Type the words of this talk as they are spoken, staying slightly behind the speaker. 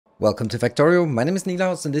Welcome to Factorio. My name is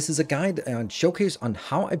Nilaus and this is a guide and showcase on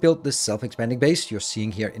how I built this self-expanding base you're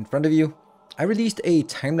seeing here in front of you. I released a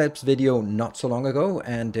time-lapse video not so long ago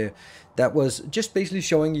and that was just basically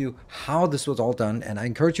showing you how this was all done, and I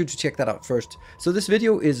encourage you to check that out first. So this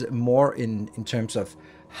video is more in terms of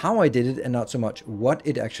how I did it and not so much what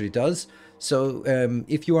it actually does. So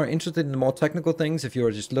if you are interested in the more technical things, if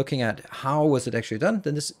you're just looking at how was it actually done,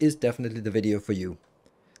 then this is definitely the video for you.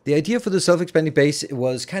 The idea for the self-expanding base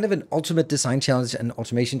was kind of an ultimate design challenge and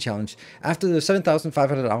automation challenge. After the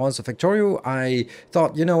 7,500 hours of Factorio, I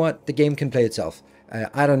thought, you know what, the game can play itself.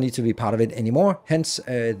 I don't need to be part of it anymore, hence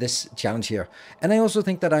this challenge here. And I also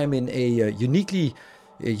think that I'm in a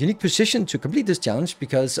unique position to complete this challenge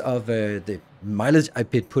because of the mileage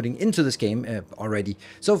I've been putting into this game already.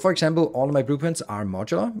 So for example, all of my blueprints are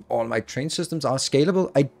modular, all my train systems are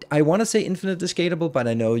scalable. I want to say infinitely scalable, but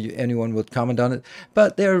I know anyone would comment on it,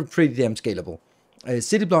 but they're pretty damn scalable.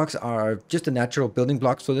 City blocks are just the natural building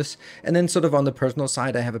blocks for this. And then sort of on the personal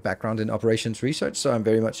side, I have a background in operations research, so I'm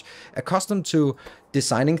very much accustomed to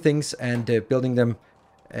designing things and building them,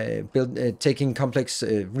 taking complex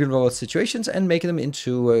real-world situations and making them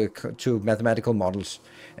into to mathematical models.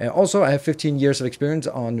 Also, I have 15 years of experience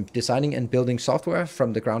on designing and building software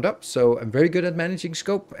from the ground up, so I'm very good at managing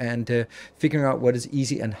scope and figuring out what is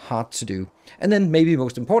easy and hard to do. And then maybe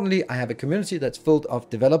most importantly, I have a community that's full of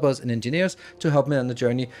developers and engineers to help me on the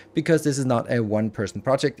journey, because this is not a one-person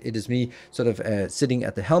project. It is me sort of sitting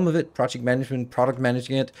at the helm of it, project management, product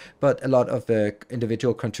managing it, but a lot of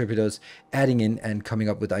individual contributors adding in and coming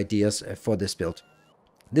up with ideas for this build.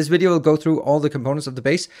 This video will go through all the components of the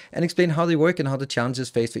base and explain how they work and how the challenges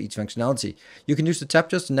faced for each functionality. You can use the tab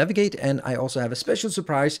just to navigate, and I also have a special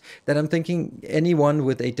surprise that I'm thinking anyone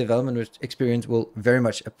with a development experience will very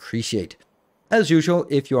much appreciate. As usual,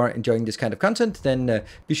 if you are enjoying this kind of content, then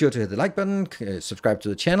be sure to hit the like button, subscribe to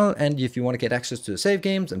the channel, and if you want to get access to the save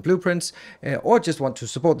games and blueprints, or just want to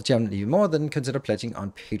support the channel even more, then consider pledging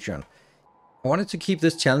on Patreon. I wanted to keep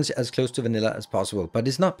this challenge as close to vanilla as possible, but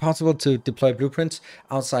it's not possible to deploy blueprints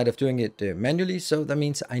outside of doing it manually, so that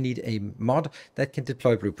means I need a mod that can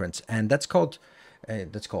deploy blueprints, and that's called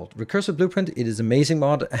Recursive Blueprint. It is an amazing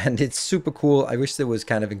mod and it's super cool. I wish there was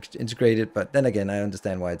kind of integrated, but then again, I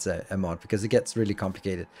understand why it's a mod, because it gets really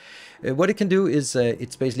complicated. What it can do is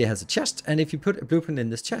it basically has a chest, and if you put a blueprint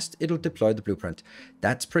in this chest, it'll deploy the blueprint.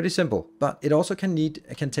 That's pretty simple, but it also can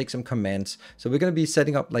take some commands. So we're going to be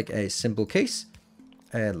setting up like a simple case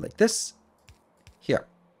like this here.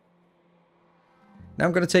 Now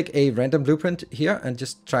I'm going to take a random blueprint here and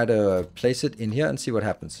just try to place it in here and see what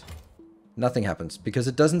happens. Nothing happens because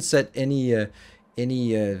it doesn't set any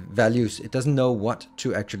values. It doesn't know what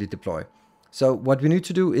to actually deploy. So what we need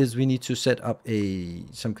to do is we need to set up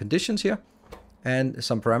some conditions here and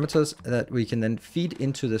some parameters that we can then feed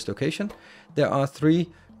into this location. There are 3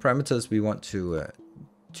 parameters we want to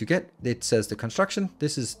get. It says the construction.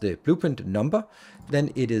 This is the blueprint number.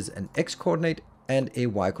 Then it is an X coordinate and a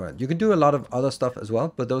Y coordinate. You can do a lot of other stuff as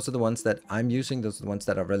well, but those are the ones that I'm using. Those are the ones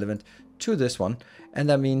that are relevant to this one. And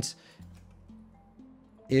that means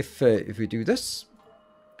if we do this,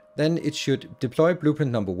 then it should deploy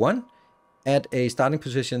blueprint number 1 at a starting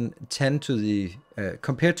position 10 to the,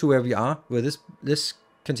 compared to where we are, where this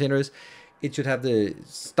container is, it should have the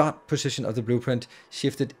start position of the blueprint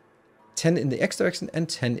shifted 10 in the X direction and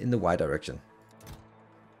 10 in the Y direction.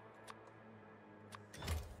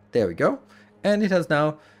 There we go. And it has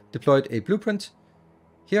now deployed a blueprint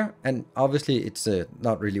here, and obviously it's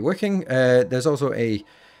not really working. There's also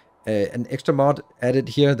an extra mod added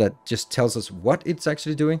here that just tells us what it's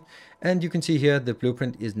actually doing, and you can see here the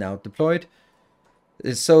blueprint is now deployed.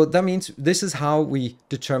 So that means this is how we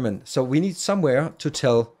determine. So we need somewhere to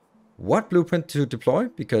tell what blueprint to deploy,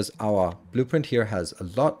 because our blueprint here has a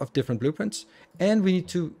lot of different blueprints, and we need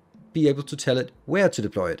to be able to tell it where to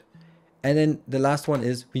deploy it. And then the last one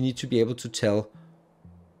is we need to be able to tell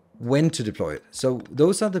when to deploy it. So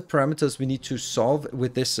those are the parameters we need to solve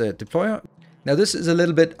with this deployer. Now this is a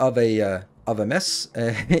little bit of a mess.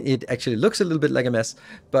 It actually looks a little bit like a mess,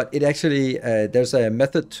 but it actually there's a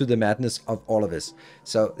method to the madness of all of this.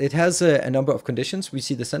 So it has a number of conditions. We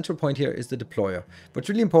see the central point here is the deployer. What's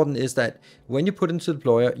really important is that when you put into the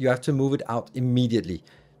deployer, you have to move it out immediately,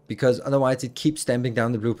 because otherwise it keeps stamping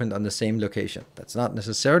down the blueprint on the same location. That's not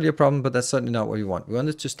necessarily a problem, but that's certainly not what we want. We want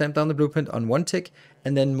it to stamp down the blueprint on one tick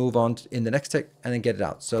and then move on in the next tick and then get it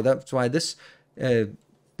out. So that's why this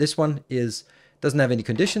one doesn't have any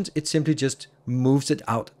conditions. It simply just moves it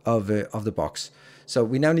out of the box. So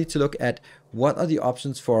we now need to look at what are the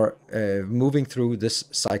options for moving through this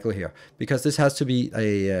cycle here, because this has to be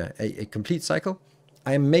a complete cycle.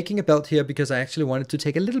 I'm making a belt here because I actually want it to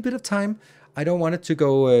take a little bit of time. I don't want it to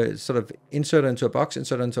go sort of insert into a box,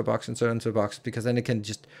 insert into a box, insert into a box, because then it can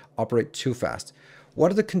just operate too fast.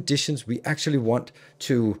 What are the conditions we actually want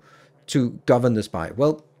to govern this by?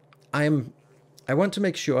 Well, I want to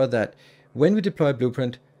make sure that when we deploy a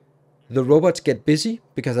blueprint, the robots get busy,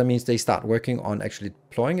 because that means they start working on actually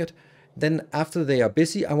deploying it. Then after they are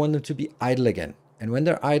busy, I want them to be idle again. And when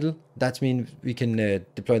they're idle, that means we can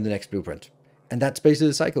deploy the next blueprint. And that's basically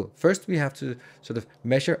the cycle. First, we have to sort of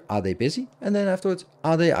measure, are they busy? And then afterwards,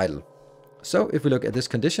 are they idle? So if we look at this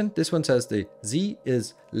condition, this one says the Z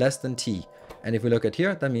is less than T. And if we look at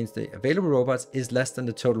here, that means the available robots is less than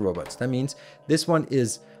the total robots. That means this one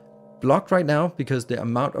is blocked right now because the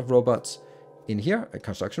amount of robots in here,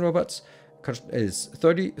 construction robots, is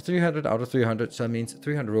 300 out of 300. So that means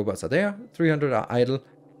 300 robots are there, 300 are idle.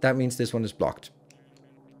 That means this one is blocked.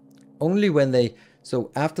 Only when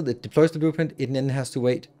so after it deploys the blueprint, it then has to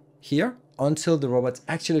wait here until the robots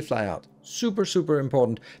actually fly out. Super, super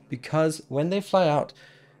important, because when they fly out,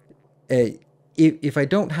 if I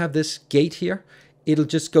don't have this gate here, it'll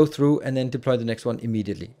just go through and then deploy the next one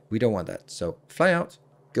immediately. We don't want that. So fly out,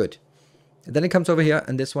 good. And then it comes over here,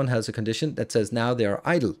 and this one has a condition that says now they are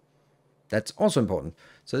idle. That's also important.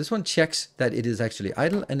 So this one checks that it is actually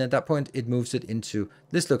idle, and at that point it moves it into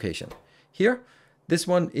this location. Here, this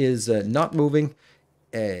one is not moving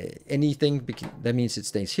anything. That means it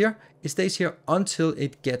stays here. It stays here until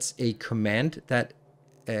it gets a command that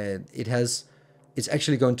it's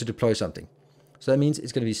actually going to deploy something. So that means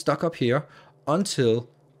it's going to be stuck up here until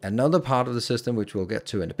another part of the system, which we'll get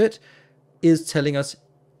to in a bit, is telling us,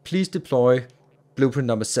 please deploy blueprint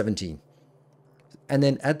number 17. And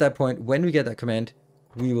then at that point, when we get that command,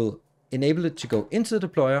 we will enable it to go into the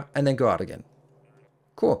deployer and then go out again.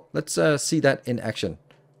 Cool. Let's see that in action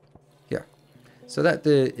here. So that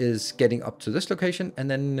is getting up to this location,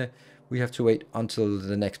 and then we have to wait until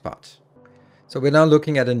the next part. So we're now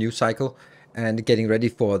looking at a new cycle and getting ready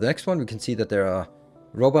for the next one. We can see that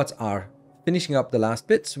robots are finishing up the last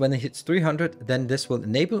bits. When it hits 300, then this will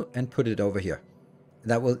enable and put it over here.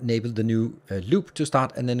 That will enable the new loop to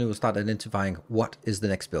start, and then it will start identifying what is the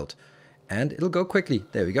next build. And it'll go quickly.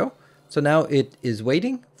 There we go. So now it is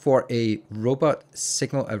waiting for a robot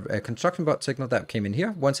signal, a construction bot signal that came in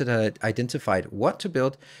here. Once it had identified what to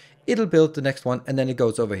build, it'll build the next one, and then it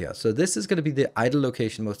goes over here. So this is going to be the idle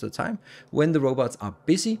location most of the time when the robots are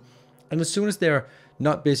busy. And as soon as they're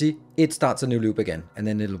not busy, it starts a new loop again, and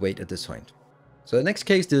then it'll wait at this point. So the next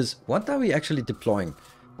case is, what are we actually deploying?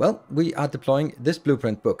 Well, we are deploying this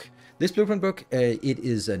blueprint book. This blueprint book, it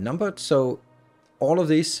is numbered. So all of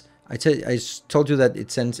these, I told you that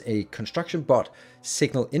it sends a construction bot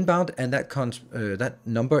signal inbound, and that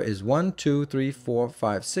number is 1, 2, 3, 4,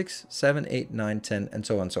 5, 6, 7, 8, 9, 10, and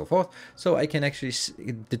so on and so forth. So I can actually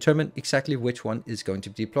determine exactly which one is going to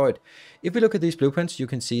be deployed. If we look at these blueprints, you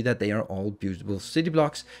can see that they are all beautiful city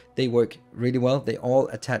blocks. They work really well. They all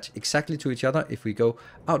attach exactly to each other. If we go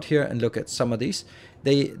out here and look at some of these,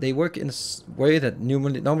 they work in a way that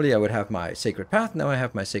normally I would have my sacred path. Now I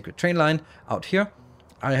have my sacred train line out here.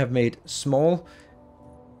 I have made small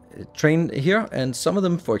train here, and some of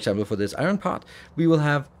them, for example, for this iron part, we will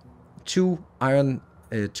have two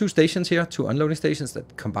stations here, two unloading stations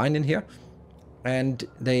that combine in here. And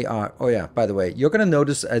they are, oh yeah, by the way, you're going to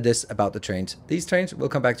notice this about the trains. These trains, we'll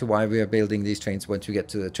come back to why we are building these trains once we get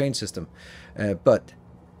to the train system. But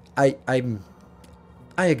I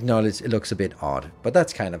acknowledge it looks a bit odd, but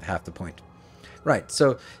that's kind of half the point. Right,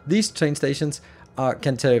 so these train stations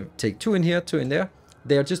can take two in here, two in there.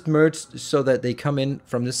 They are just merged so that they come in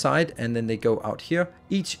from this side and then they go out here.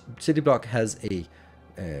 Each city block has a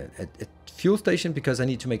fuel station, because I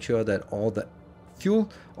need to make sure that all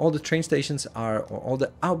the train stations or all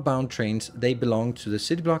the outbound trains, they belong to the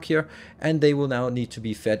city block here, and they will now need to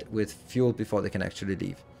be fed with fuel before they can actually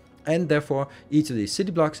leave. And therefore, each of these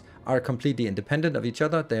city blocks are completely independent of each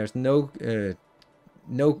other. There's no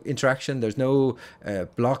interaction. There's no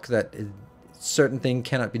block that certain thing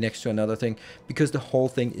cannot be next to another thing, because the whole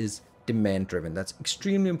thing is demand driven. That's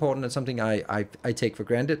extremely important, and something I take for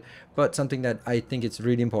granted, but something that I think it's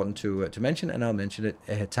really important to mention, and I'll mention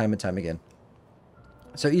it time and time again.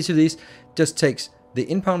 So each of these just takes the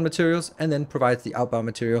inbound materials and then provides the outbound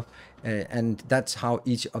material, and that's how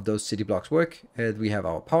each of those city blocks work. We have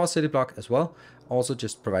our power city block as well, also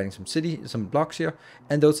just providing some blocks here,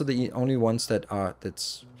 and those are the only ones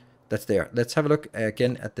that's there. Let's have a look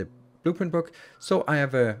again at the blueprint book. So I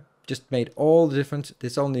have just made all the different.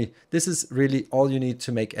 This is really all you need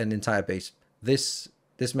to make an entire base. This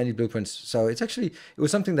many blueprints. So it was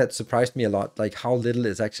something that surprised me a lot, like how little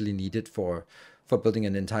is actually needed for building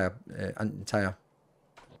an entire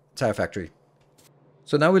entire factory.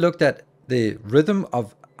 So now we looked at the rhythm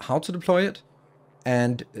of how to deploy it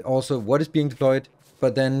and also what is being deployed,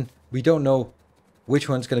 but then we don't know which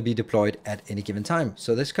one's going to be deployed at any given time.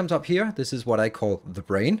 So this comes up here. This is what I call the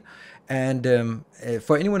brain. And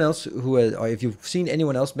for anyone else who, or if you've seen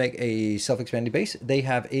anyone else make a self-expanding base, they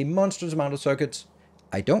have a monstrous amount of circuits.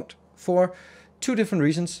 I don't, for two different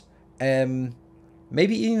reasons.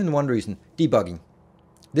 Maybe even one reason: debugging.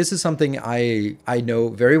 This is something I know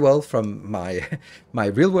very well from my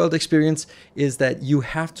real world experience, is that you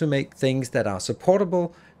have to make things that are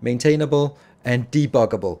supportable, maintainable, and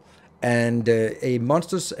debuggable. And a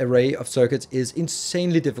monstrous array of circuits is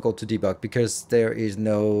insanely difficult to debug because there is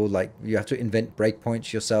no, like, you have to invent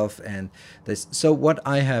breakpoints yourself and this. So what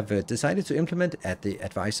I have decided to implement at the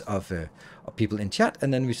advice of people in chat,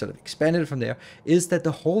 and then we sort of expanded it from there, is that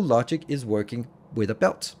the whole logic is working with a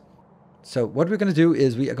belt. So what we're going to do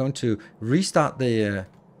is we are going to restart the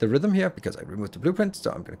rhythm here, because I removed the blueprint. So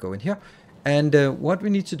I'm going to go in here. And what we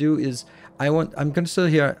need to do is I'm going to still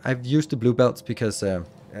here. I've used the blue belts because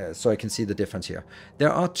so I can see the difference here. There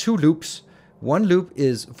are two loops. One loop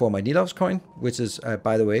is for my Nilaus coin, which is,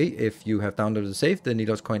 by the way, if you have downloaded the save, the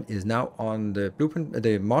Nilaus coin is now on the blueprint,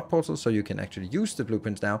 the mod portal, so you can actually use the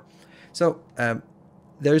blueprints now. So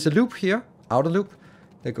there is a loop here, outer loop,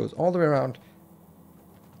 that goes all the way around.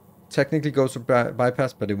 Technically goes to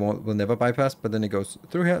bypass, but it will never bypass, but then it goes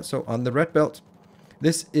through here. So on the red belt,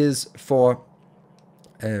 this is for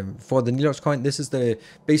the Nilaus coin. This is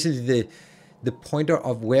basically the pointer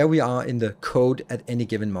of where we are in the code at any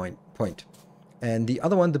given point. And the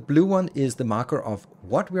other one, the blue one, is the marker of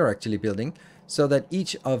what we are actually building, so that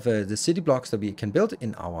each of the city blocks that we can build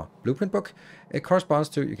in our blueprint book, it corresponds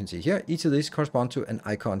to, you can see here, each of these correspond to an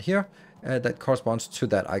icon here that corresponds to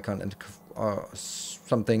that icon. And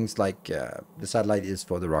some things like the satellite is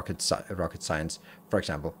for the rocket science, for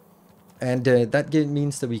example. And that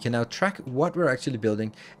means that we can now track what we're actually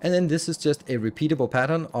building. And then this is just a repeatable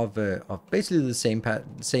pattern of basically the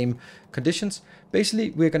same conditions.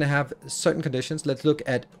 Basically, we're going to have certain conditions. Let's look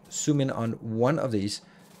at, zoom in on one of these.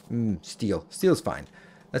 Steel. Steel's fine.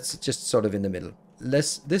 That's just sort of in the middle.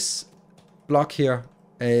 This block here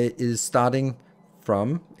is starting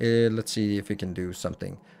from, let's see if we can do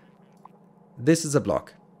something. This is a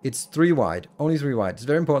block. It's 3 wide, only 3 wide. It's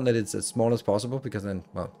very important that it's as small as possible, because then,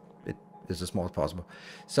 well, it is as small as possible.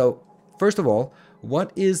 So first of all,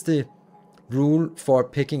 what is the rule for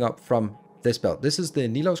picking up from this belt? This is the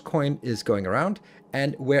Nilaus coin is going around,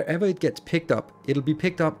 and wherever it gets picked up, it'll be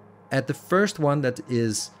picked up at the first one that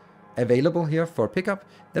is available here for pickup.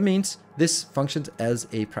 That means this functions as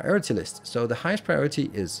a priority list. So the highest priority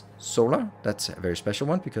is solar. That's a very special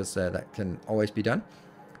one, because that can always be done.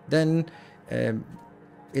 Then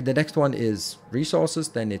the next one is resources,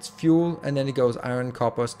 then it's fuel, and then it goes iron,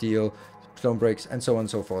 copper, steel, stone bricks, and so on and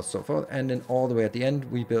so forth, and then all the way at the end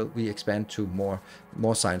we expand to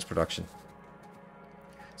more science production.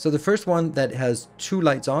 So the first one that has 2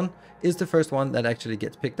 lights on is the first one that actually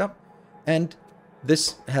gets picked up, and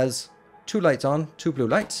this has 2 lights on, 2 blue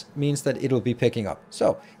lights, means that it'll be picking up.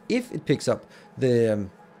 So if it picks up the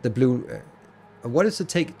blue, what does it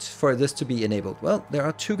take for this to be enabled? Well, there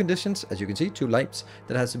are 2 conditions, as you can see, 2 lights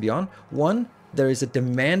that has to be on. One, there is a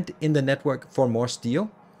demand in the network for more steel.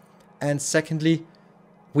 And secondly,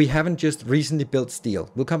 we haven't just recently built steel.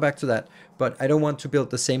 We'll come back to that, but I don't want to build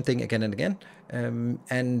the same thing again and again.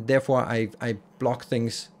 And therefore I block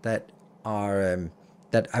things that are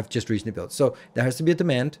that I've just recently built. So there has to be a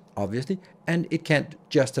demand, obviously, and it can't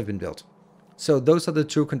just have been built. So those are the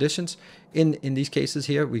 2 conditions. In these cases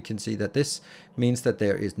here, we can see that this means that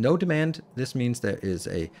there is no demand. This means there is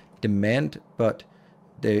a demand, but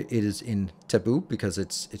it is in taboo because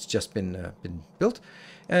it's just been built.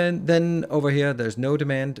 And then over here, there's no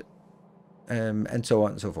demand, and so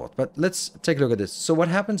on and so forth. But let's take a look at this. So what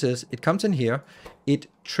happens is it comes in here, it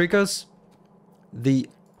triggers the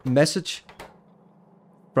message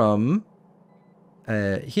from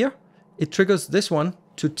here. It triggers this one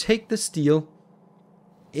to take the steel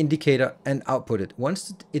indicator and output it.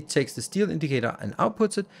 Once it takes the steel indicator and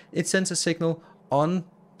outputs it, it sends a signal on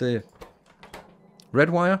the red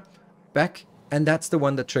wire back, and that's the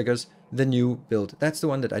one that triggers the new build. That's the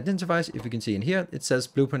one that identifies. If you can see in here, it says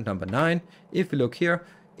blueprint number 9. If we look here,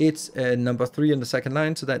 it's number 3 in the second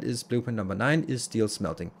line, so that is blueprint number 9 is steel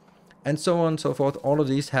smelting. And so on and so forth. All of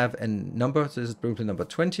these have a number. So this is blueprint number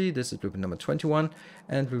 20, this is blueprint number 21,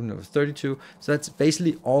 and blueprint number 32. So that's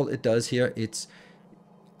basically all it does here. It's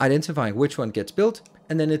identifying which one gets built,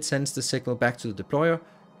 and then it sends the signal back to the deployer.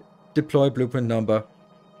 Deploy blueprint number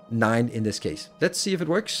 9 in this case. Let's see if it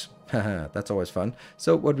works. That's always fun.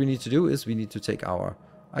 So what we need to do is we need to take our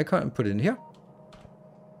I can't put it in here.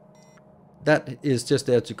 That is just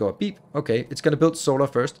there to go beep. Okay, it's going to build solar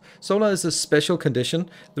first. Solar is a special condition.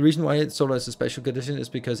 The reason why solar is a special condition is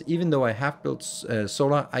because even though I have built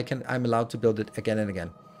solar, I'm allowed to build it again and again.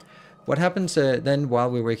 What happens then while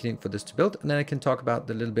we're waiting for this to build, and then I can talk about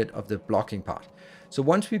the little bit of the blocking part. So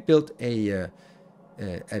once we built a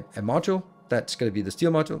module, that's going to be the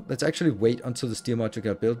steel module. Let's actually wait until the steel module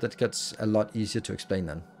gets built. That gets a lot easier to explain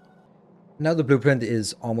then. Now the blueprint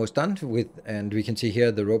is almost done and we can see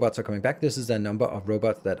here the robots are coming back. This is the number of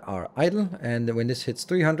robots that are idle, and when this hits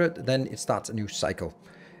 300, then it starts a new cycle.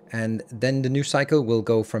 And then the new cycle will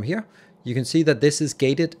go from here. You can see that this is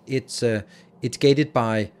gated. It's gated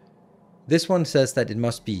by, this one says that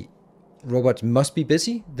robots must be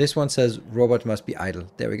busy. This one says robot must be idle.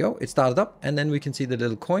 There we go. It started up, and then we can see the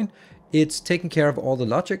little coin. It's taking care of all the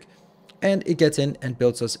logic, and it gets in and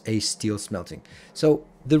builds us a steel smelting. So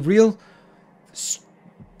the real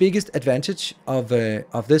biggest advantage of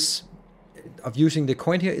using the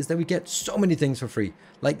coin here is that we get so many things for free.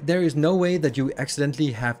 Like, there is no way that you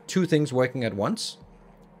accidentally have two things working at once,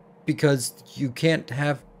 because you can't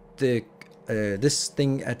have the this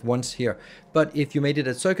thing at once here. But if you made it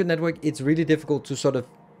a circuit network, it's really difficult to sort of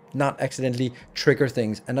not accidentally trigger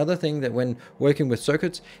things. Another thing that when working with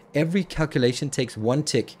circuits, every calculation takes one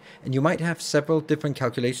tick, and you might have several different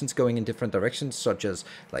calculations going in different directions, such as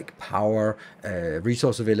like power,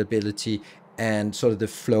 resource availability, and sort of the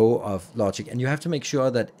flow of logic. And you have to make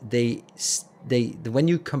sure that when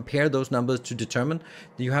you compare those numbers to determine,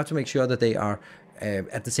 you have to make sure that they are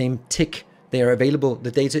at the same tick. They are available,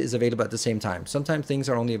 the data is available at the same time. Sometimes things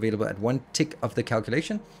are only available at one tick of the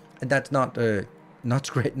calculation, and that's not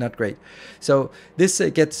great. So this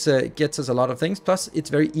gets us a lot of things. Plus, it's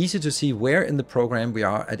very easy to see where in the program we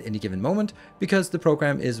are at any given moment, because the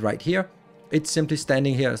program is right here. It's simply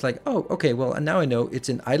standing here. It's like, oh, okay, well, and now I know it's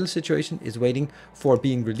in idle situation, is waiting for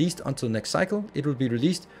being released until the next cycle. It will be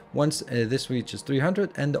released once this reaches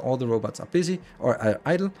 300 and all the robots are busy or are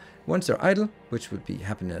idle. Once they're idle, which would be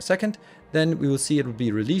happen in a second, then we will see it will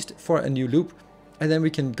be released for a new loop. And then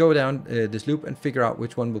we can go down this loop and figure out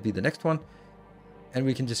which one will be the next one. And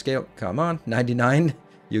we can just scale, come on, 99,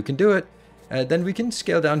 you can do it. Then we can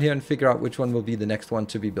scale down here and figure out which one will be the next one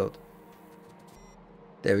to be built.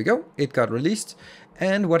 There we go, it got released.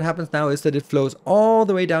 And what happens now is that it flows all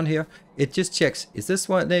the way down here. It just checks, is this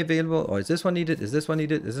one available, or is this one needed, is this one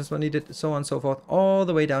needed, is this one needed, so on and so forth, all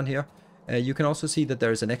the way down here. You can also see that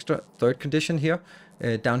there is an extra third condition here,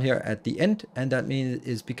 down here at the end. And that means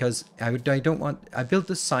is because I built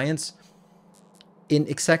the science in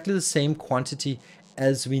exactly the same quantity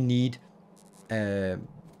as we need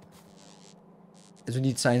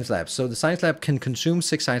science labs. So the science lab can consume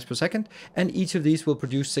 6 science per second, and each of these will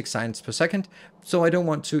produce 6 science per second. So I don't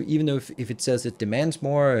want to, even though if it says it demands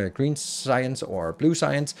more green science or blue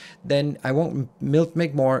science, then I won't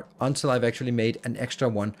make more until I've actually made an extra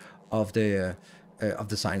one of the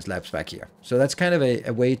science labs back here. So that's kind of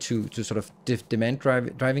a way to sort of demand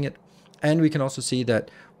driving it. And we can also see that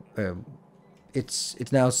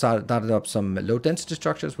it's now started up some low density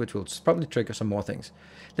structures, which will probably trigger some more things.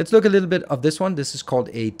 Let's look a little bit of this one. This is called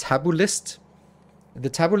a tabu list. The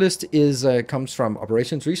tabu list comes from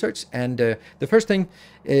operations research, and the first thing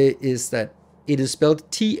is that it is spelled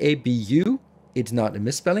T-A-B-U. It's not a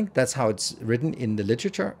misspelling. That's how it's written in the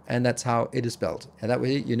literature, and that's how it is spelled. And that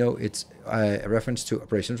way, you know, it's a reference to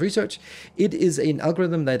operations research. It is an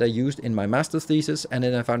algorithm that I used in my master's thesis, and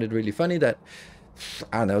then I found it really funny that,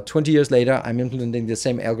 I don't know, 20 years later, I'm implementing the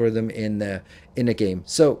same algorithm in a game.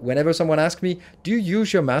 So whenever someone asks me, do you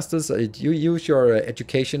use your master's, do you use your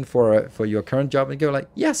education for your current job? And go like,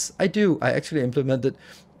 yes, I do. I actually implemented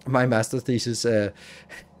my master's thesis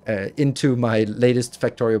into my latest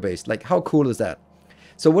Factorio base. Like, how cool is that?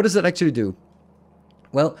 So what does it actually do?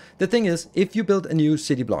 Well, the thing is, if you build a new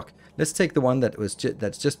city block, let's take the one that's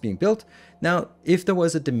just being built. Now, if there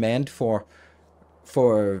was a demand for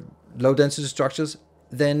low density structures,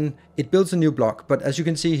 then it builds a new block. But as you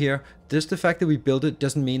can see here, just the fact that we build it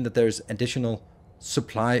doesn't mean that there's additional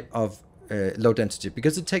supply of low density,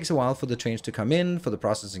 because it takes a while for the trains to come in, for the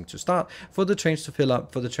processing to start, for the trains to fill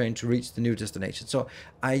up, for the train to reach the new destination. So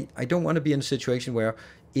I don't want to be in a situation where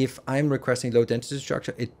if I'm requesting low density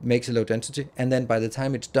structure, it makes a low density, and then by the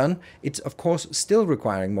time it's done, it's of course still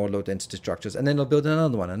requiring more low density structures, and then I'll build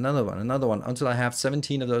another one, until I have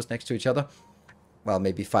 17 of those next to each other. Well,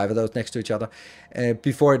 maybe 5 of those next to each other,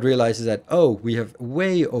 before it realizes that, oh, we have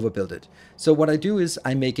way overbuilt it. So what I do is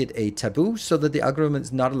I make it a taboo so that the algorithm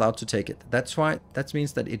is not allowed to take it. That's why, that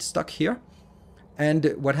means that it's stuck here. And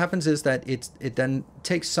what happens is that it then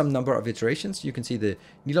takes some number of iterations. You can see the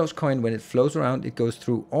Nilaus coin, when it flows around, it goes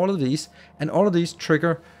through all of these, and all of these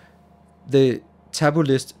trigger the taboo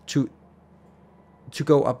list to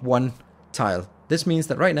go up one tile. This means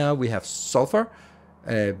that right now we have sulfur,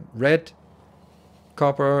 red,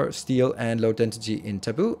 copper, steel, and low density in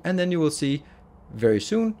taboo, and then you will see very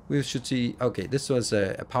soon we should see, okay, this was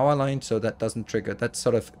a power line, so that doesn't trigger, that's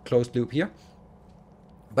sort of closed loop here.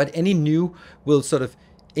 But any new will sort of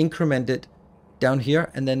increment it down here,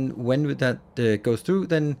 and then when that goes through,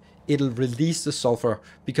 then it'll release the sulfur,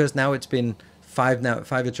 because now it's been five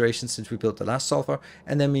iterations since we built the last sulfur,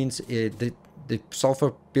 and that means the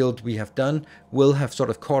sulfur build we have done will have sort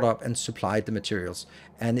of caught up and supplied the materials.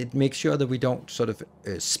 And it makes sure that we don't sort of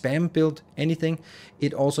spam build anything.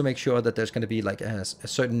 It also makes sure that there's going to be like a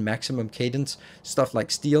certain maximum cadence. Stuff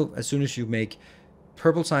like steel, as soon as you make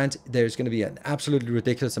purple signs, there's going to be an absolutely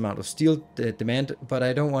ridiculous amount of steel demand, but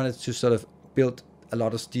I don't want it to sort of build a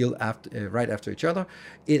lot of steel after, right after each other.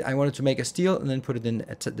 I wanted to make a steel and then put it in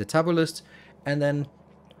the taboo list, and then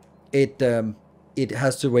it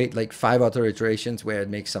has to wait like 5 other iterations where it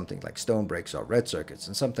makes something like stone bricks or red circuits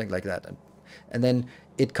and something like that, and then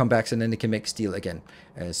it comes back, and then it can make steel again.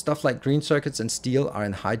 Stuff like green circuits and steel are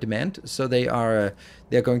in high demand, so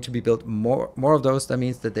they're going to be built more of those. That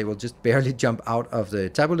means that they will just barely jump out of the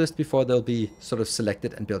taboo list before they'll be sort of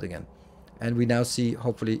selected and built again. And we now see,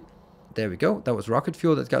 hopefully, there we go. That was rocket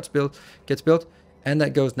fuel that gets built, and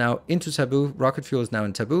that goes now into taboo. Rocket fuel is now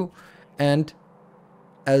in taboo, and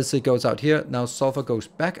as it goes out here, now sulfur goes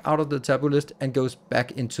back out of the taboo list and goes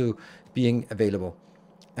back into being available.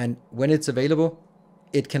 And when it's available,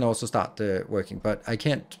 it can also start working. But I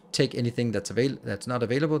can't take anything that's not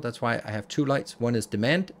available. That's why I have 2 lights. One is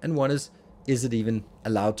demand, and one is it even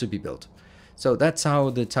allowed to be built? So that's how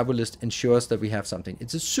the taboo list ensures that we have something.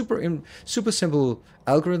 It's a super simple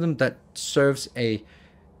algorithm that serves a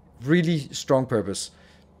really strong purpose.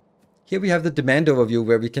 Here we have the demand overview,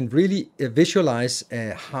 where we can really visualize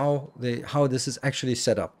how this is actually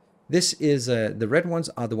set up. This is the red ones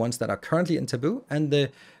are the ones that are currently in taboo, and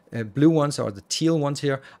the blue ones, or the teal ones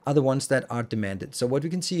here, are the ones that are demanded. So what we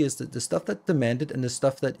can see is that the stuff that's demanded and the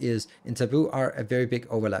stuff that is in taboo are a very big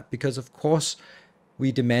overlap, because of course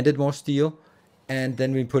we demanded more steel, and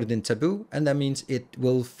then we put it in taboo, and that means it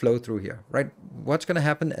will flow through here, right? What's going to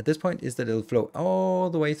happen at this point is that it'll flow all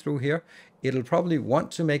the way through here. It'll probably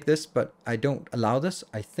want to make this, but I don't allow this,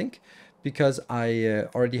 I think, because I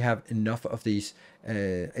already have enough of these.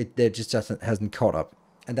 It just hasn't caught up.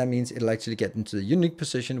 And that means it'll actually get into the unique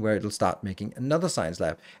position where it'll start making another science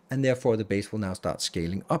lab, and therefore the base will now start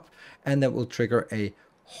scaling up, and that will trigger a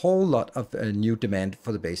whole lot of new demand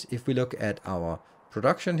for the base. If we look at our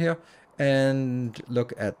production here and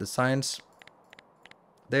look at the science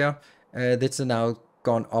there, this is now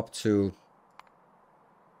gone up to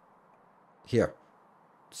here,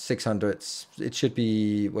 600. It should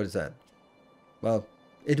be, what is that? Well,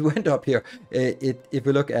 it went up here. If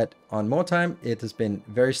we look at on more time, it has been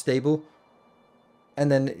very stable,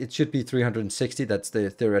 and then it should be 360. That's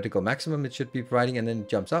the theoretical maximum it should be providing, and then it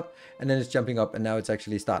jumps up, and then it's jumping up, and now it's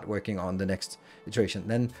actually start working on the next iteration.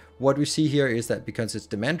 Then what we see here is that because it's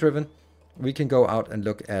demand driven, we can go out and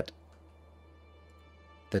look at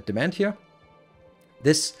the demand here.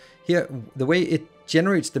 This here, the way it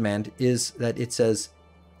generates demand is that it says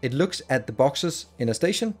it looks at the boxes in a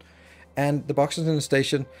station, and the boxes in the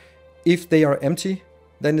station, if they are empty,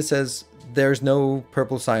 then it says there's no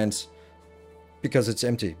purple science because it's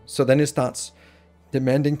empty. So then it starts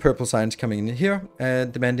demanding purple science coming in here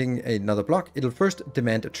and demanding another block. It'll first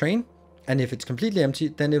demand a train, and if it's completely empty,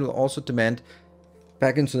 then it'll also demand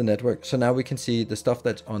back into the network. So now we can see the stuff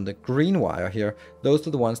that's on the green wire here. Those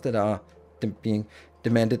are the ones that are being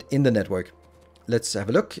demanded in the network. Let's have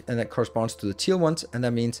a look, and that corresponds to the teal ones, and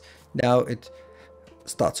that means now it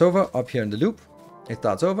starts over up here in the loop. It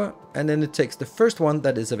starts over, and then it takes the first one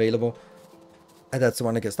that is available, and that's the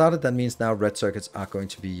one that gets started. That means now red circuits are going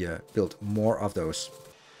to be built, more of those.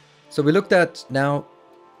 So we looked at now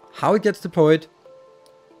how it gets deployed,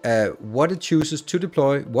 what it chooses to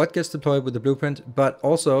deploy, what gets deployed with the blueprint, but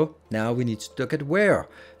also now we need to look at where,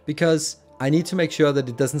 because I need to make sure that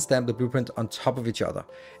it doesn't stamp the blueprint on top of each other.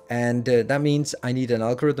 And that means I need an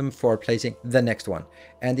algorithm for placing the next one.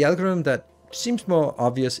 And the algorithm that seems more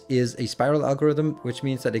obvious is a spiral algorithm, which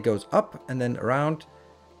means that it goes up and then around,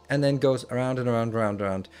 and then goes around and around, around,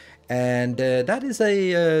 around. And that is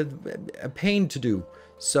a pain to do.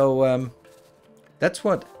 So that's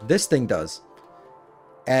what this thing does.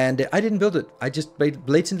 And I didn't build it. I just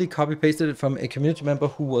blatantly copy-pasted it from a community member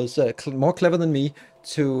who was more clever than me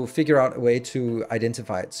to figure out a way to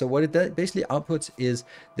identify it. So what it basically outputs is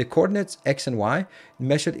the coordinates X and Y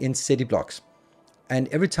measured in city blocks. And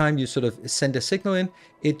every time you sort of send a signal in,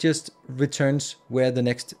 it just returns where the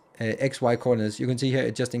next X, Y coordinates. You can see here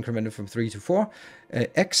it just incremented from 3 to 4,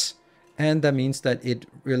 X. And that means that it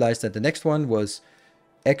realized that the next one was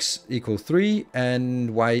X equal 3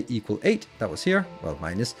 and Y equal 8. That was here, well,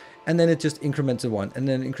 minus. And then it just increments to 1. And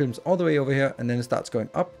then it increments all the way over here. And then it starts going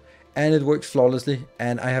up. And it works flawlessly.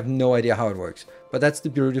 And I have no idea how it works. But that's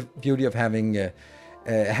the beauty of having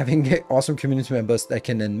awesome community members that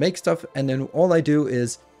can then make stuff. And then all I do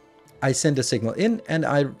is I send a signal in and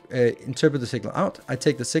I interpret the signal out. I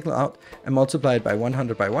take the signal out and multiply it by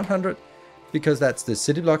 100 by 100. Because that's the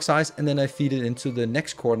city block size, and then I feed it into the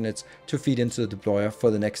next coordinates to feed into the deployer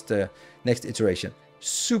for the next iteration.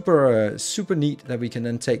 Super neat that we can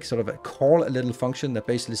then take sort of call a little function that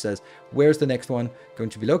basically says where's the next one going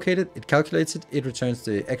to be located. It calculates it, it returns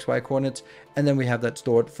the XY coordinates, and then we have that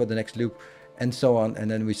stored for the next loop, and so on.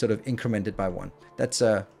 And then we sort of increment it by 1. That's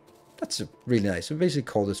really nice. We basically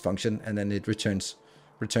call this function, and then it returns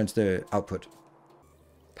the output.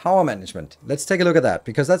 Power management. Let's take a look at that,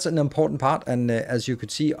 because that's an important part. And as you could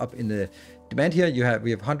see up in the demand here, we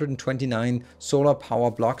have 129 solar power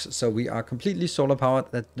blocks. So we are completely solar powered.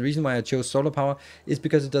 The reason why I chose solar power is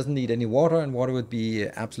because it doesn't need any water, and water would be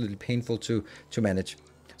absolutely painful to manage.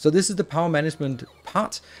 So this is the power management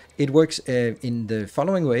part. It works in the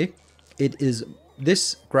following way.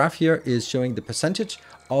 This graph here is showing the percentage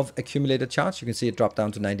of accumulated charge. You can see it drop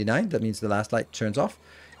down to 99. That means the last light turns off.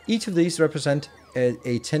 Each of these represent a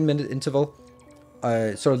 10-minute interval,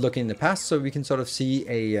 sort of looking in the past, so we can sort of see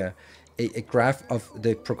a graph of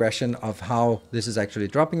the progression of how this is actually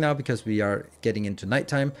dropping now, because we are getting into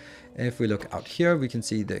nighttime. If we look out here, we can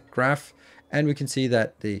see the graph, and we can see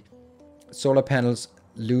that the solar panels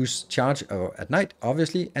lose charge at night,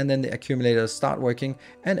 obviously, and then the accumulators start working.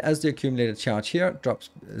 And as the accumulated charge here drops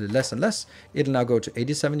less and less, it'll now go to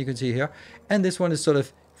 87, you can see here. And this one is sort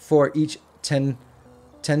of for each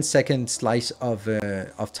 10-second slice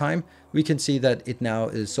of time, we can see that it now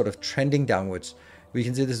is sort of trending downwards. We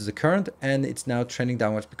can see this is the current, and it's now trending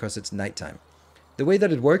downwards because it's nighttime. The way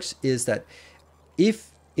that it works is that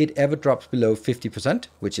if it ever drops below 50%,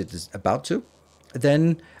 which it is about to,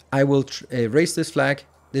 then I will raise this flag.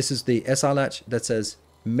 This is the SR latch that says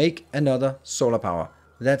make another solar power.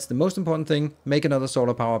 That's the most important thing. Make another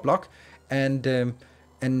solar power block, and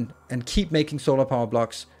keep making solar power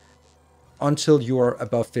blocks until you're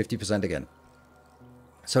above 50% again.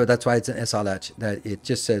 So that's why it's an SR latch, that it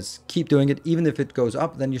just says keep doing it. Even if it goes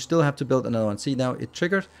up, then you still have to build another one. See, now it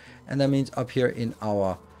triggered, and that means up here in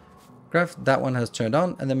our graph, that one has turned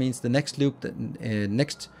on, and that means the next loop, the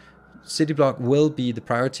next city block will be the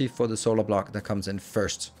priority for the solar block that comes in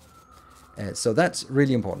first. So that's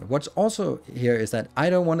really important. What's also here is that I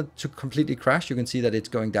don't want it to completely crash. You can see that it's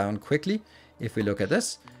going down quickly. If we look at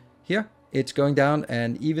this here, it's going down,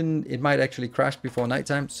 and even it might actually crash before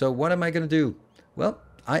nighttime. So what am I going to do? Well,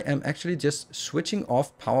 I am actually just switching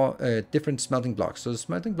off power, different smelting blocks. So the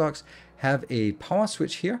smelting blocks have a power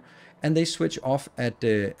switch here, and they switch off at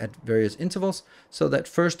various intervals. So that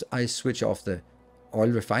first I switch off the oil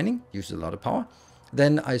refining, uses a lot of power.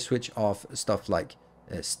 Then I switch off stuff like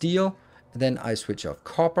steel. Then I switch off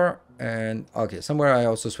copper, and okay, somewhere I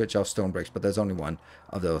also switch off stone bricks, but there's only one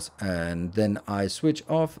of those. And then I switch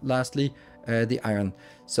off, lastly, the iron.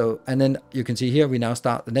 So, and then you can see here, we now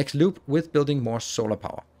start the next loop with building more solar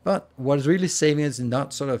power. But what is really saving is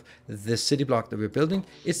not sort of the city block that we're building.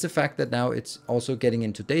 It's the fact that now it's also getting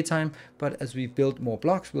into daytime. But as we build more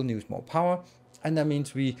blocks, we'll use more power. And that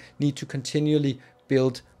means we need to continually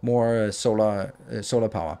build more solar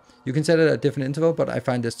power. You can set it at a different interval, but I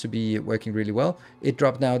find this to be working really well. It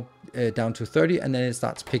dropped now down to 30, and then it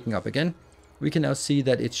starts picking up again. We can now see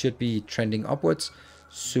that it should be trending upwards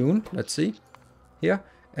soon. Let's see here.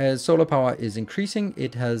 Solar power is increasing.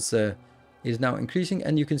 It is now increasing,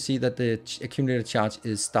 and you can see that the accumulated charge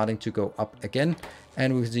is starting to go up again,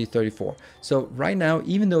 and we can see 34. So right now,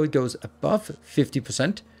 even though it goes above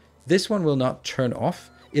 50%, this one will not turn off.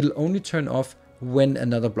 It'll only turn off when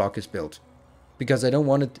another block is built, because I don't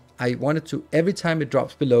want it. I want it to, every time it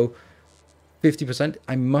drops below 50%,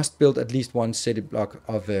 I must build at least one city block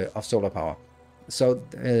of solar power. So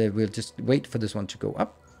we'll just wait for this one to go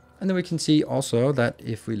up. And then we can see also that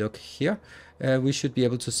if we look here, we should be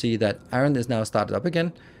able to see that iron is now started up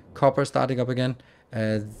again, copper starting up again.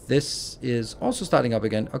 This is also starting up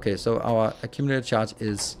again. Okay, so our accumulated charge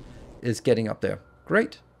is getting up there.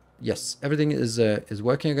 Great. Yes, everything is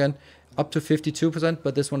working again, up to 52%,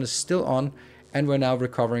 but this one is still on, and we're now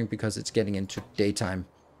recovering because it's getting into daytime.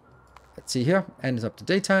 Let's see here, and it's up to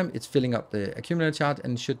daytime. It's filling up the accumulator charge,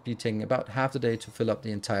 and should be taking about half the day to fill up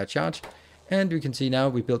the entire charge. And we can see now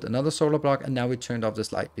we built another solar block, and now we turned off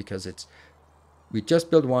this light because we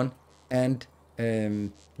just built one, and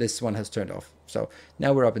this one has turned off. So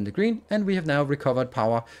now we're up in the green, and we have now recovered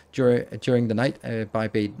power during the night by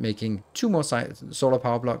making 2 more solar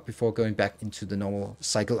power block before going back into the normal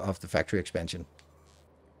cycle of the factory expansion.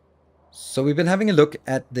 So we've been having a look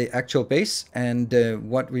at the actual base and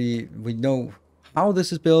what we know how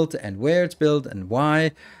this is built and where it's built and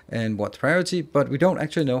why and what's priority, but we don't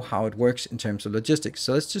actually know how it works in terms of logistics.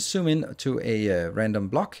 So let's just zoom in to a random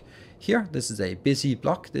block here. This is a busy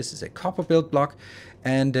block. This is a copper built block,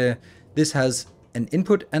 and this has an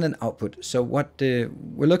input and an output. So what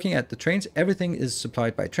we're looking at the trains, everything is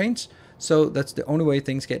supplied by trains. So that's the only way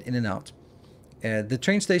things get in and out. The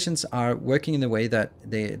train stations are working in a way that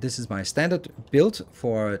this is my standard build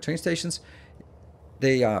for train stations.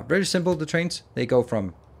 They are very simple, the trains. They go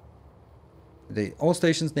from all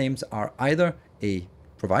stations names are either a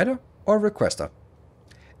provider or requester.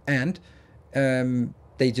 And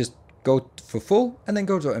they just go for full and then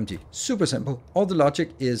go to empty. Super simple. All the logic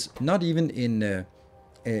is not even in the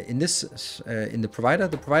provider.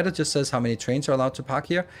 The provider just says how many trains are allowed to park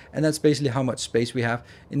here, and that's basically how much space we have.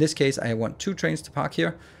 In this case, I want 2 trains to park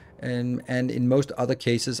here, and in most other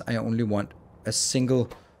cases, I only want a single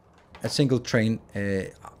train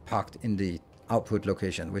parked in the output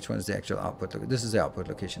location. Which one is the actual output? This is the output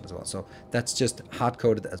location as well. So that's just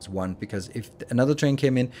hard-coded as 1, because if another train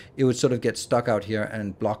came in, it would sort of get stuck out here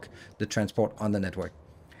and block the transport on the network.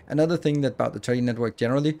 Another thing about the train network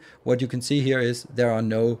generally, what you can see here is there are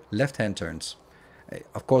no left-hand turns.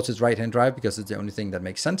 Of course, it's right-hand drive because it's the only thing that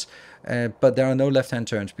makes sense, but there are no left-hand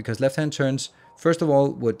turns because left-hand turns, first of all,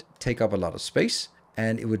 would take up a lot of space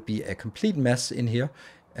and it would be a complete mess in here.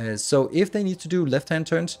 So if they need to do left-hand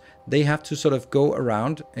turns, they have to sort of go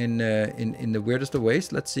around in the weirdest of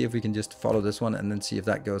ways. Let's see if we can just follow this one and then see if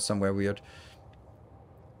that goes somewhere weird.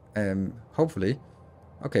 Hopefully.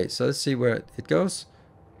 Okay, so let's see where it goes.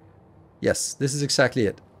 Yes, this is exactly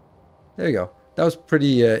it. There you go. That was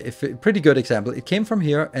pretty good example. It came from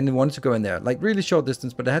here and it wanted to go in there, like really short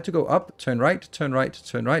distance, but it had to go up, turn right, turn right,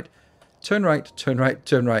 turn right, turn right, turn right,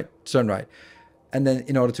 turn right, turn right, and then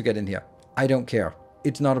in order to get in here. I don't care.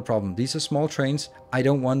 It's not a problem. These are small trains. I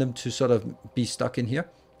don't want them to sort of be stuck in here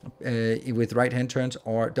with right-hand turns,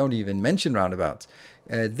 or don't even mention roundabouts.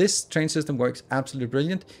 This train system works absolutely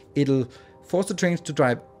brilliant. It'll force the trains to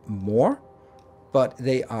drive more, but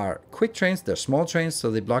they are quick trains. They're small trains,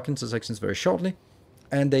 so they block intersections very shortly,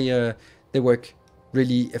 and they work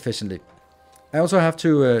really efficiently. I also have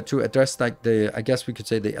to address, like, I guess we could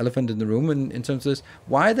say the elephant in the room in terms of this.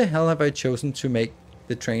 Why the hell have I chosen to make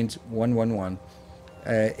the trains 111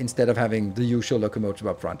 instead of having the usual locomotive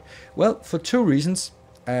up front? Well, for 2 reasons.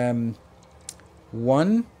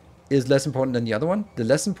 One is less important than the other one. The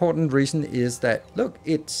less important reason is that, look,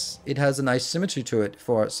 it has a nice symmetry to it.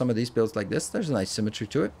 For some of these builds like this, there's a nice symmetry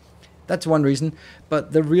to it. That's one reason.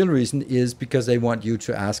 But the real reason is because they want you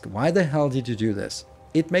to ask, why the hell did you do this?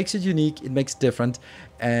 It makes it unique, it makes it different,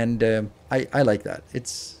 and I like that.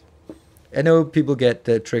 I know people get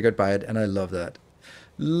triggered by it, and I love that.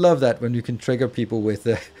 Love that when you can trigger people with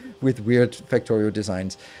weird Factorio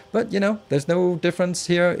designs. But, you know, there's no difference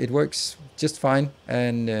here. It works just fine,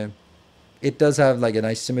 and it does have like a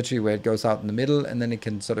nice symmetry where it goes out in the middle, and then it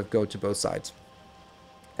can sort of go to both sides.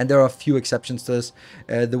 And there are a few exceptions to this.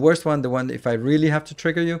 The worst one, the one if I really have to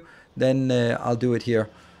trigger you, then I'll do it here.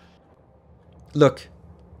 Look,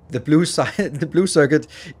 the blue side, the blue circuit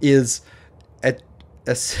is a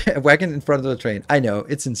wagon in front of the train. I know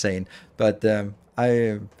it's insane, but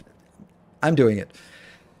I'm doing it.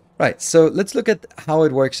 Right, so let's look at how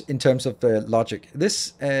it works in terms of the logic.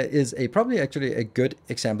 This is probably actually a good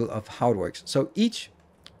example of how it works. So each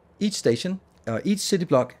station, each city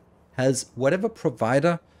block has whatever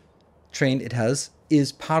provider train it has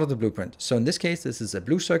is part of the blueprint. So in this case, this is a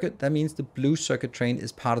blue circuit. That means the blue circuit train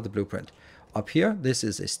is part of the blueprint. Up here, this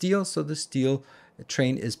is a steel, so the steel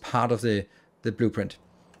train is part of the blueprint.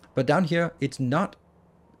 But down here, it's not.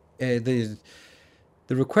 The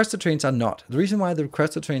requester trains are not. The reason why the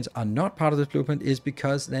requester trains are not part of this blueprint is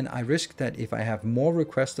because then I risk that if I have more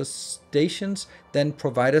requester stations than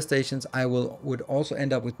provider stations, I would also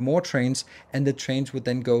end up with more trains, and the trains would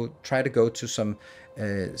then try to go to some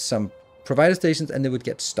provider stations, and they would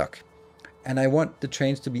get stuck. And I want the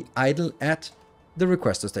trains to be idle at the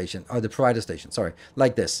requester station, or the provider station, sorry,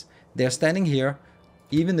 like this. They're standing here,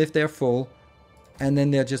 even if they're full, and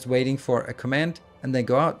then they're just waiting for a command, and then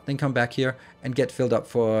go out, then come back here and get filled up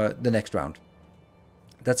for the next round.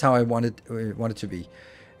 That's how I want it to be.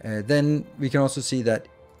 Then we can also see that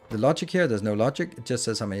the logic here, there's no logic. It just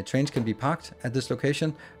says how many trains can be parked at this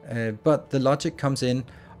location. But the logic comes in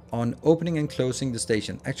on opening and closing the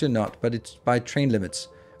station. Actually not, but it's by train limits.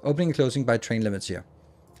 Opening and closing by train limits here.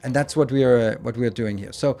 And that's what we are doing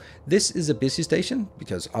here. So this is a busy station,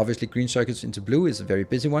 because obviously green circuits into blue is a very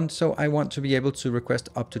busy one. So I want to be able to request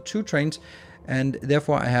up to 2 trains, and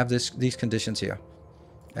therefore I have these conditions here.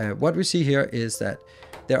 What we see here is that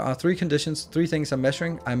there are 3 conditions, 3 things I'm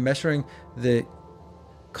measuring. I'm measuring the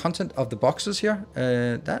content of the boxes here.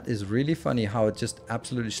 That is really funny how it just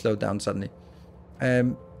absolutely slowed down suddenly.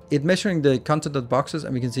 It measuring the content of the boxes,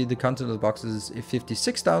 and we can see the content of the boxes is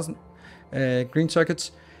 56,000 green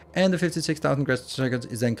circuits, and the 56,000 green circuits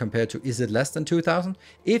is then compared to, is it less than 2,000?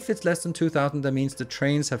 If it's less than 2,000, that means the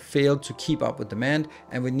trains have failed to keep up with demand,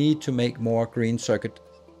 and we need to make more green circuit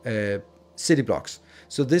city blocks.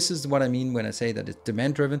 So this is what I mean when I say that it's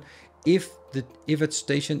demand driven. If a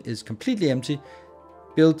station is completely empty,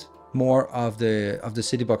 build more of the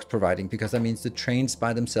city blocks providing, because that means the trains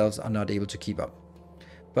by themselves are not able to keep up.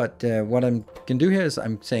 But what I can do here is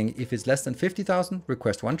I'm saying if it's less than 50,000,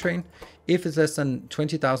 request 1 train. If it's less than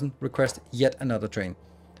 20,000, request yet another train.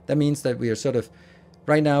 That means that we are sort of,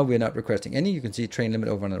 right now we're not requesting any. You can see train limit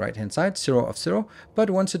over on the right hand side, 0 of 0. But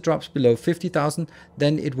once it drops below 50,000,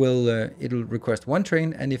 then it'll request 1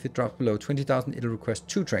 train. And if it drops below 20,000, it'll request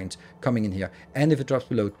 2 trains coming in here. And if it drops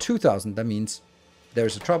below 2,000, that means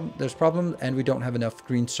there's a problem, and we don't have enough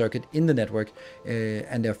green circuit in the network,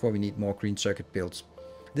 and therefore we need more green circuit builds.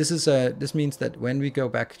 This means that when we go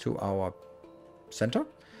back to our center,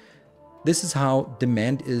 this is how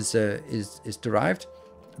demand is derived.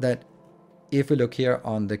 That if we look here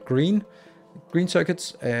on the green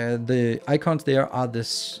circuits, the icons there are the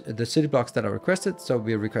city blocks that are requested. So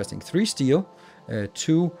we're requesting 3 steel,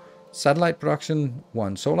 2 satellite production,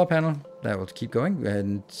 1 solar panel, that will keep going,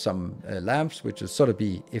 and some labs, which will sort of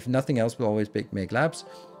be, if nothing else, we'll always make labs.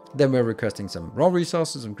 Then we're requesting some raw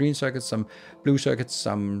resources, some green circuits, some blue circuits,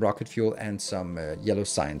 some rocket fuel, and some yellow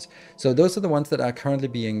signs. So those are the ones that are currently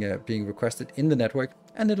being requested in the network,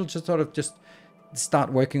 and it'll just sort of just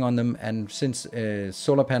start working on them. And since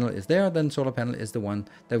solar panel is there, then solar panel is the one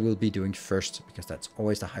that we'll be doing first, because that's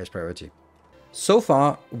always the highest priority. So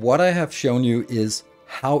far, what I have shown you is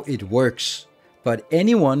how it works. But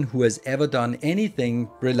anyone who has ever done anything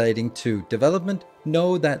relating to development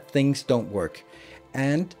know that things don't work.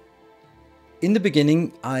 And in the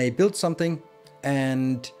beginning, I built something,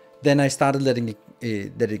 and then I started letting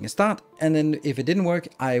it start. And then if it didn't work,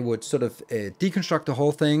 I would sort of deconstruct the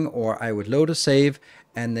whole thing, or I would load a save,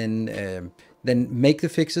 and then make the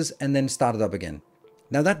fixes, and then start it up again.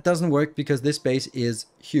 Now that doesn't work, because this base is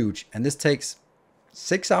huge, and this takes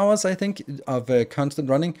 6 hours, I think, of constant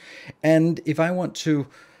running. And if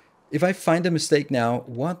I find a mistake now,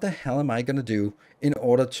 what the hell am I going to do in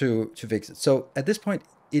order to fix it? So at this point,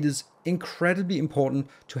 it is incredibly important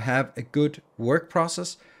to have a good work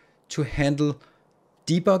process to handle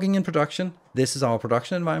debugging in production. This is our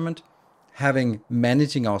production environment,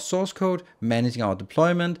 managing our source code, managing our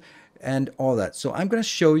deployment, and all that. So I'm going to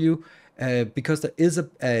show you, because there is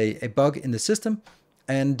a bug in the system,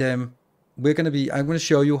 and I'm going to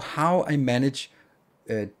show you how I manage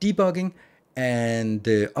debugging and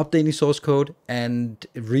updating source code and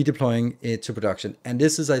redeploying it to production. And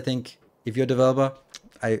this is, I think, if you're a developer,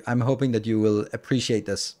 I'm hoping that you will appreciate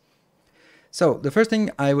this. So the first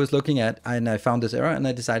thing I was looking at, and I found this error, and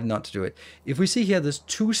I decided not to do it. If we see here, there's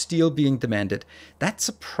 2 steel being demanded. That's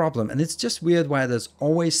a problem, and it's just weird why there's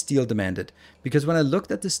always steel demanded. Because when I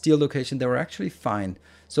looked at the steel location, they were actually fine.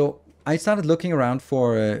 So I started looking around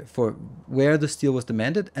for where the steel was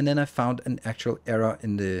demanded, and then I found an actual error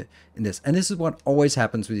in this. And this is what always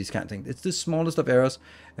happens with these kind of things. It's the smallest of errors.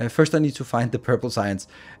 First, I need to find the purple science.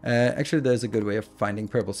 Actually, there's a good way of finding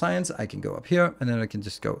purple science. I can go up here, and then I can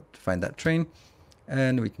just go to find that train,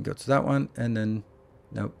 and we can go to that one, and then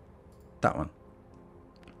no, that one.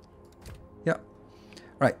 Yeah,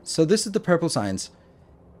 right. So this is the purple science.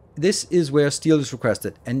 This is where steel is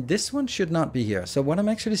requested, and this one should not be here. So what I'm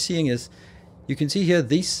actually seeing is, you can see here,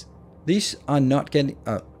 these are not getting,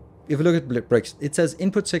 if you look at bricks, it says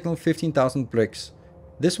input signal 15,000 bricks.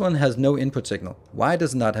 This one has no input signal. Why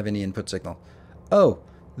does it not have any input signal? Oh,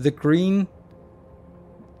 the green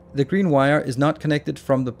wire is not connected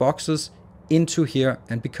from the boxes into here,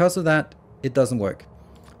 and because of that, it doesn't work.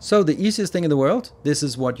 So the easiest thing in the world, this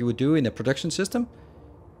is what you would do in a production system.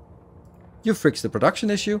 You fix the production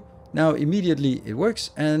issue. Now immediately it works,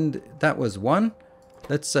 and that was 1.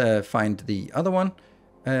 Let's find the other one.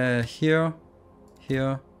 Here.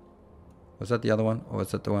 Was that the other one, or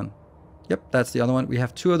was that the one? Yep, that's the other one. We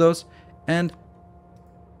have 2 of those, and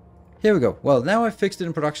here we go. Well, now I fixed it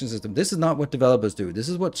in production system. This is not what developers do. This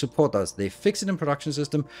is what support does. They fix it in production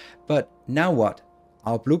system, but now what?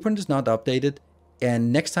 Our blueprint is not updated,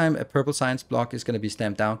 and next time a purple science block is going to be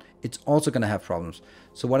stamped down, it's also going to have problems.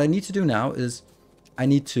 So what I need to do now is I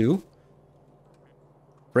need to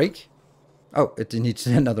break. Oh, it needs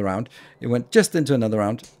another round. It went just into another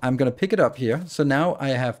round. I'm going to pick it up here. So now I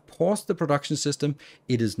have paused the production system.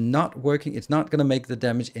 It is not working. It's not going to make the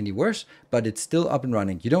damage any worse, but it's still up and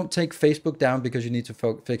running. You don't take Facebook down because you need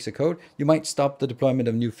to fix a code. You might stop the deployment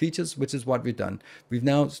of new features, which is what we've done. We've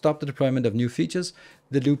now stopped the deployment of new features.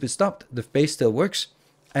 The loop is stopped. The base still works,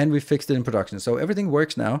 and we fixed it in production. So everything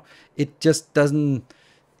works now. It just doesn't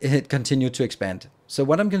continue to expand. So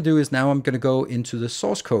what I'm going to do is now I'm going to go into the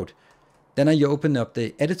source code. Then I open up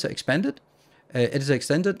the editor extended.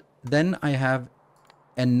 Then I have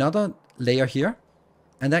another layer here,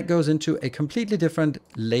 and that goes into a completely different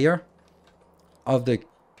layer of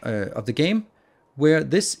the game, where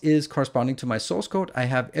this is corresponding to my source code. I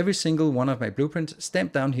have every single one of my blueprints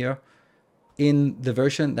stamped down here in the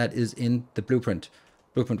version that is in the blueprint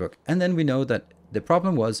book. And then we know that the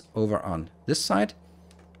problem was over on this side.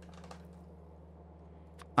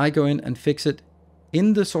 I go in and fix it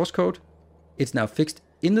in the source code. It's now fixed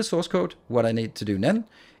in the source code. What I need to do then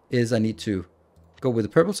is I need to go with the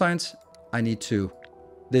purple science.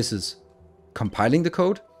 This is compiling the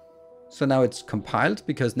code. So now it's compiled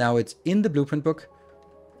because now it's in the blueprint book.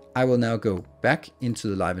 I will now go back into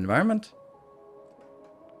the live environment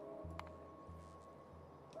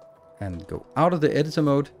and go out of the editor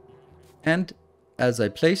mode. And as I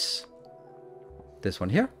place this one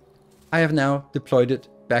here, I have now deployed it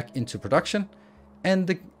back into production, and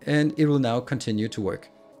it will now continue to work.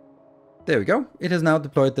 There we go. It has now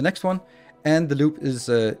deployed the next one, and the loop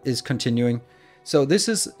is continuing. So this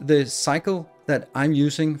is the cycle that I'm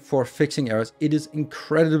using for fixing errors. It is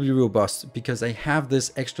incredibly robust because I have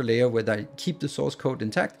this extra layer where I keep the source code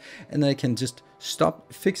intact, and I can just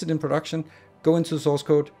stop, fix it in production, go into the source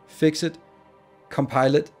code, fix it,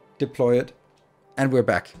 compile it, deploy it, and we're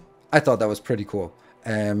back. I thought that was pretty cool.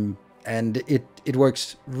 And it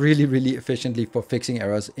works really, really efficiently for fixing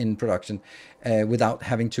errors in production without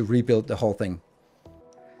having to rebuild the whole thing.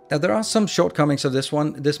 Now, there are some shortcomings of this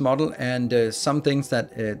model, and some things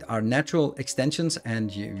that are natural extensions,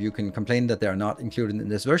 and you can complain that they are not included in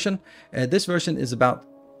this version. This version is about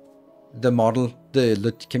the model.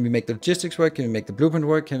 Can we make the logistics work? Can we make the blueprint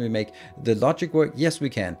work? Can we make the logic work? Yes, we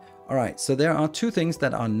can. All right, so there are 2 things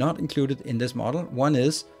that are not included in this model. One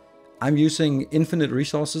is I'm using infinite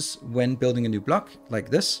resources when building a new block like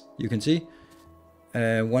this. You can see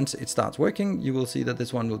once it starts working, you will see that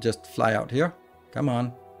this one will just fly out here. Come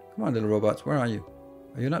on, little robots. Where are you?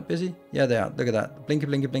 Are you not busy? Yeah, they are. Look at that. Blinky,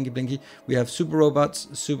 blinky, blinky, blinky. We have super robots,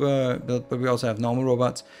 but we also have normal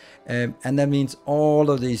robots. And that means all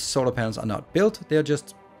of these solar panels are not built. They're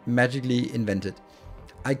just magically invented.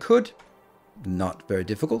 I could, not very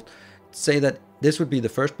difficult, say that this would be the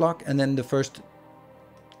first block, and then the first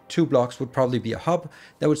 2 blocks would probably be a hub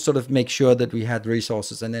that would sort of make sure that we had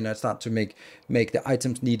resources, and then I start to make the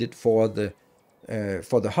items needed for the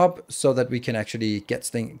hub so that we can actually get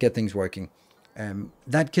things working.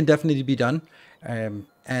 That can definitely be done,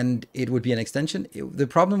 and it would be an extension. The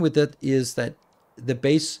problem with that is that the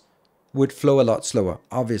base would flow a lot slower,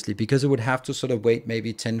 obviously, because it would have to sort of wait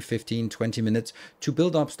maybe 10, 15, 20 minutes to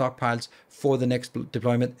build up stockpiles for the next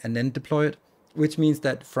deployment and then deploy it. Which means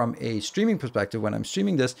that from a streaming perspective, when I'm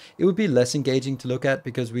streaming this, it would be less engaging to look at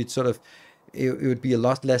because it would be a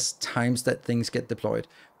lot less times that things get deployed.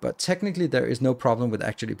 But technically, there is no problem with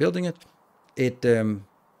actually building it.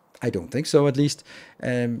 I don't think so, at least.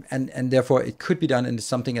 And therefore, it could be done into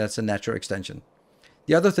something that's a natural extension.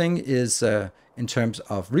 The other thing is in terms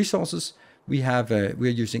of resources,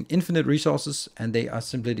 we're using infinite resources, and they are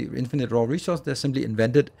simply the infinite raw resource. They're simply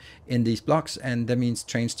invented in these blocks, and that means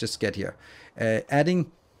trains just get here.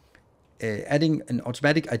 Adding an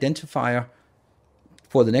automatic identifier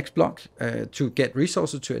for the next block to get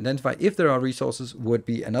resources to identify if there are resources would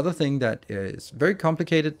be another thing that is very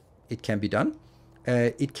complicated. It can be done.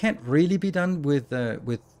 It can't really be done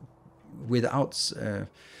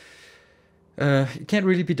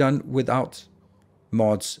without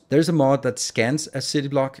mods. There's a mod that scans a city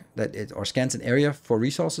block or scans an area for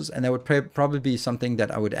resources, and that would probably be something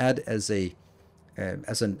that I would add as a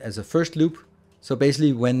first loop. So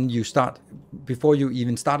basically, when you start, before you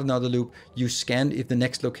even start another loop, you scan if the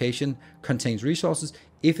next location contains resources.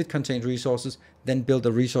 If it contains resources, then build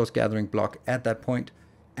a resource gathering block at that point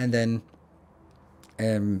and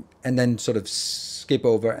then sort of skip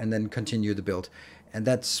over and then continue the build. And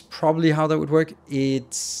that's probably how that would work.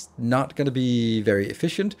 It's not going to be very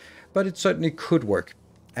efficient, but it certainly could work.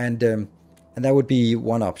 And that would be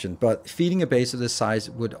one option. But feeding a base of this size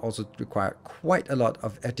would also require quite a lot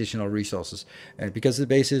of additional resources, because the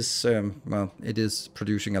base is, well, it is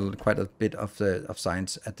producing quite a bit of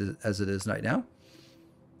science as it is right now.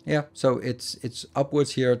 Yeah, so it's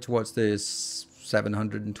upwards here towards the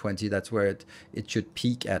 720. That's where it should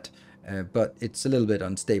peak at, but it's a little bit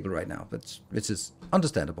unstable right now, but which is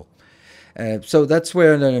understandable. So that's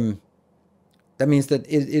where that means that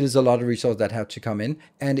it is a lot of resources that have to come in,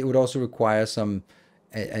 and it would also require some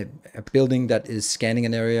a building that is scanning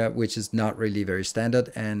an area, which is not really very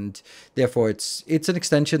standard, and therefore it's an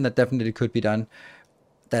extension that definitely could be done,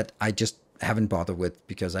 that I just haven't bothered with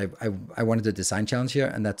because I wanted a design challenge here,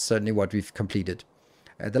 and that's certainly what we've completed.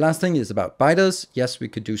 The last thing is about biters. Yes, we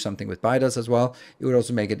could do something with biters as well. It would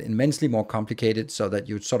also make it immensely more complicated, so that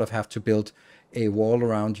you'd sort of have to build a wall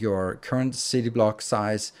around your current city block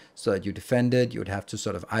size so that you defend it. You would have to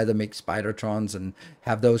sort of either make spidertrons and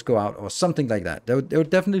have those go out or something like that. There would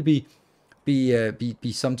definitely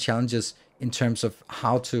be some challenges in terms of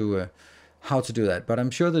how to do that, but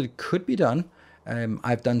I'm sure that it could be done.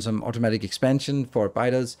 I've done some automatic expansion for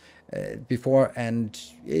biters before, and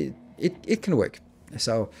it can work.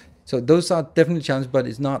 So those are definitely challenges, but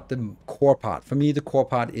it's not the core part. For me, the core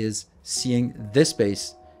part is seeing this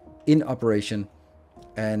base in operation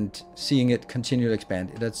and seeing it continue to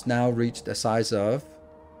expand. It has now reached a size of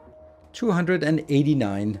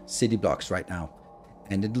 289 city blocks right now,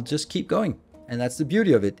 and it'll just keep going. And that's the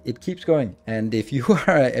beauty of it. It keeps going. And if you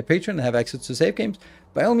are a patron and have access to save games,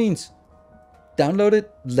 by all means, download it,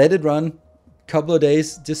 let it run couple of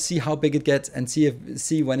days, just see how big it gets and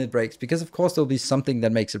see when it breaks, because of course there'll be something that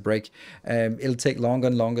makes it break. It'll take longer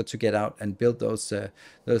and longer to get out and build those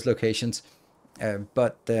locations,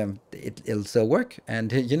 but it'll still work.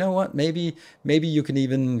 And you know what, maybe you can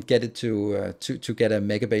even get it to get a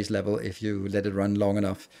mega base level if you let it run long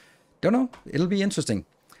enough. Don't know, it'll be interesting.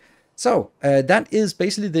 So that is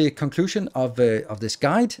basically the conclusion of this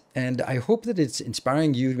guide, and I hope that it's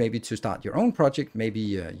inspiring you maybe to start your own project. Maybe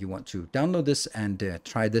you want to download this and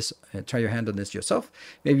try your hand on this yourself.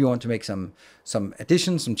 Maybe you want to make some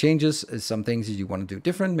additions, some changes, some things that you want to do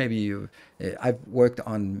different. Maybe I've worked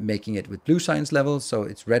on making it with blue science levels, so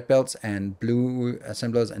it's red belts and blue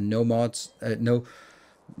assemblers and no mods, no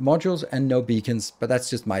modules and no beacons, but that's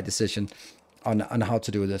just my decision on how to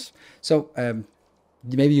do this. So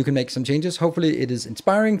maybe you can make some changes. Hopefully it is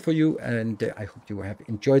inspiring for you, and I hope you have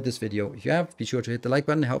enjoyed this video. If you have, be sure to hit the like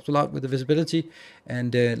button. It helps a lot with the visibility,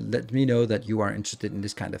 and let me know that you are interested in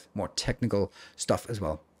this kind of more technical stuff as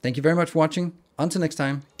well. Thank you very much for watching. Until next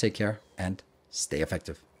time, take care and stay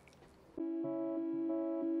effective.